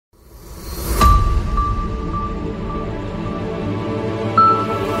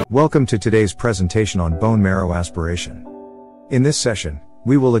Welcome to today's presentation on bone marrow aspiration. In this session,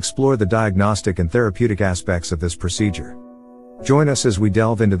 we will explore the diagnostic and therapeutic aspects of this procedure. Join us as we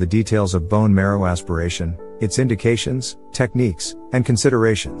delve into the details of bone marrow aspiration, its indications, techniques, and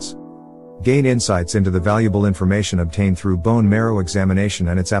considerations. Gain insights into the valuable information obtained through bone marrow examination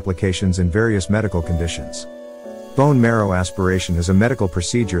and its applications in various medical conditions. Bone marrow aspiration is a medical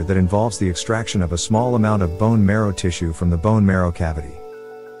procedure that involves the extraction of a small amount of bone marrow tissue from the bone marrow cavity.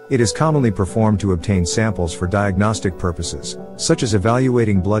 It is commonly performed to obtain samples for diagnostic purposes, such as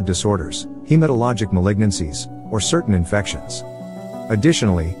evaluating blood disorders, hematologic malignancies, or certain infections.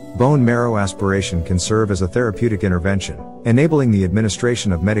 Additionally, bone marrow aspiration can serve as a therapeutic intervention, enabling the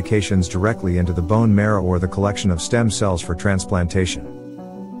administration of medications directly into the bone marrow or the collection of stem cells for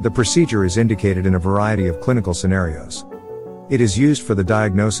transplantation. The procedure is indicated in a variety of clinical scenarios. It is used for the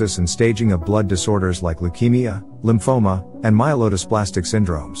diagnosis and staging of blood disorders like leukemia, lymphoma, and myelodysplastic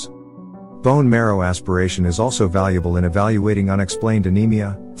syndromes. Bone marrow aspiration is also valuable in evaluating unexplained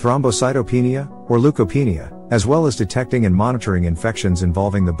anemia, thrombocytopenia, or leukopenia, as well as detecting and monitoring infections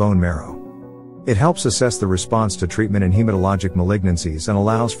involving the bone marrow. It helps assess the response to treatment in hematologic malignancies and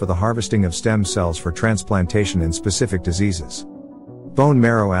allows for the harvesting of stem cells for transplantation in specific diseases. Bone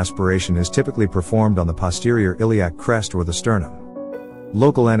marrow aspiration is typically performed on the posterior iliac crest or the sternum.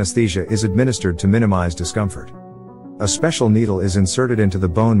 Local anesthesia is administered to minimize discomfort. A special needle is inserted into the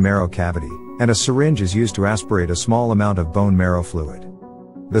bone marrow cavity, and a syringe is used to aspirate a small amount of bone marrow fluid.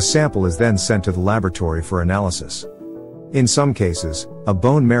 The sample is then sent to the laboratory for analysis. In some cases, a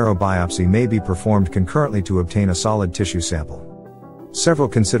bone marrow biopsy may be performed concurrently to obtain a solid tissue sample. Several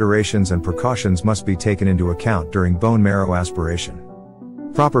considerations and precautions must be taken into account during bone marrow aspiration.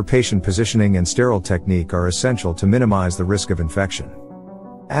 Proper patient positioning and sterile technique are essential to minimize the risk of infection.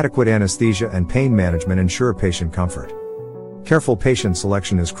 Adequate anesthesia and pain management ensure patient comfort. Careful patient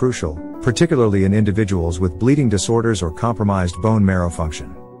selection is crucial, particularly in individuals with bleeding disorders or compromised bone marrow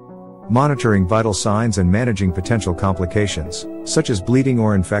function. Monitoring vital signs and managing potential complications, such as bleeding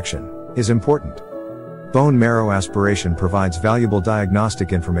or infection, is important. Bone marrow aspiration provides valuable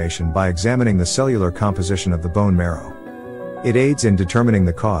diagnostic information by examining the cellular composition of the bone marrow. It aids in determining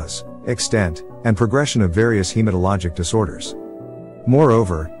the cause, extent, and progression of various hematologic disorders.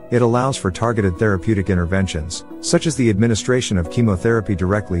 Moreover, it allows for targeted therapeutic interventions, such as the administration of chemotherapy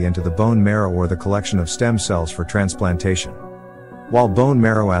directly into the bone marrow or the collection of stem cells for transplantation. While bone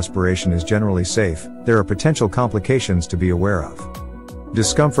marrow aspiration is generally safe, there are potential complications to be aware of.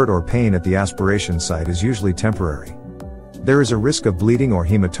 Discomfort or pain at the aspiration site is usually temporary. There is a risk of bleeding or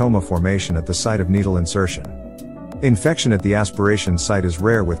hematoma formation at the site of needle insertion. Infection at the aspiration site is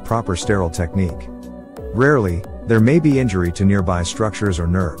rare with proper sterile technique. Rarely, there may be injury to nearby structures or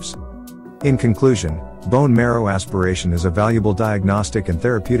nerves. In conclusion, bone marrow aspiration is a valuable diagnostic and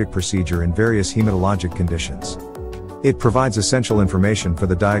therapeutic procedure in various hematologic conditions. It provides essential information for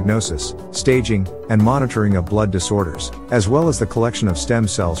the diagnosis, staging, and monitoring of blood disorders, as well as the collection of stem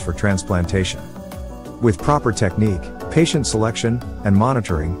cells for transplantation. With proper technique, patient selection, and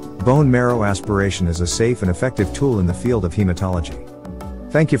monitoring, bone marrow aspiration is a safe and effective tool in the field of hematology.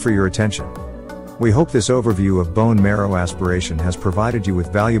 Thank you for your attention. We hope this overview of bone marrow aspiration has provided you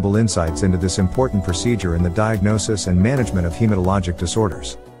with valuable insights into this important procedure in the diagnosis and management of hematologic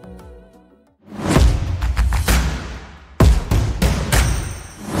disorders.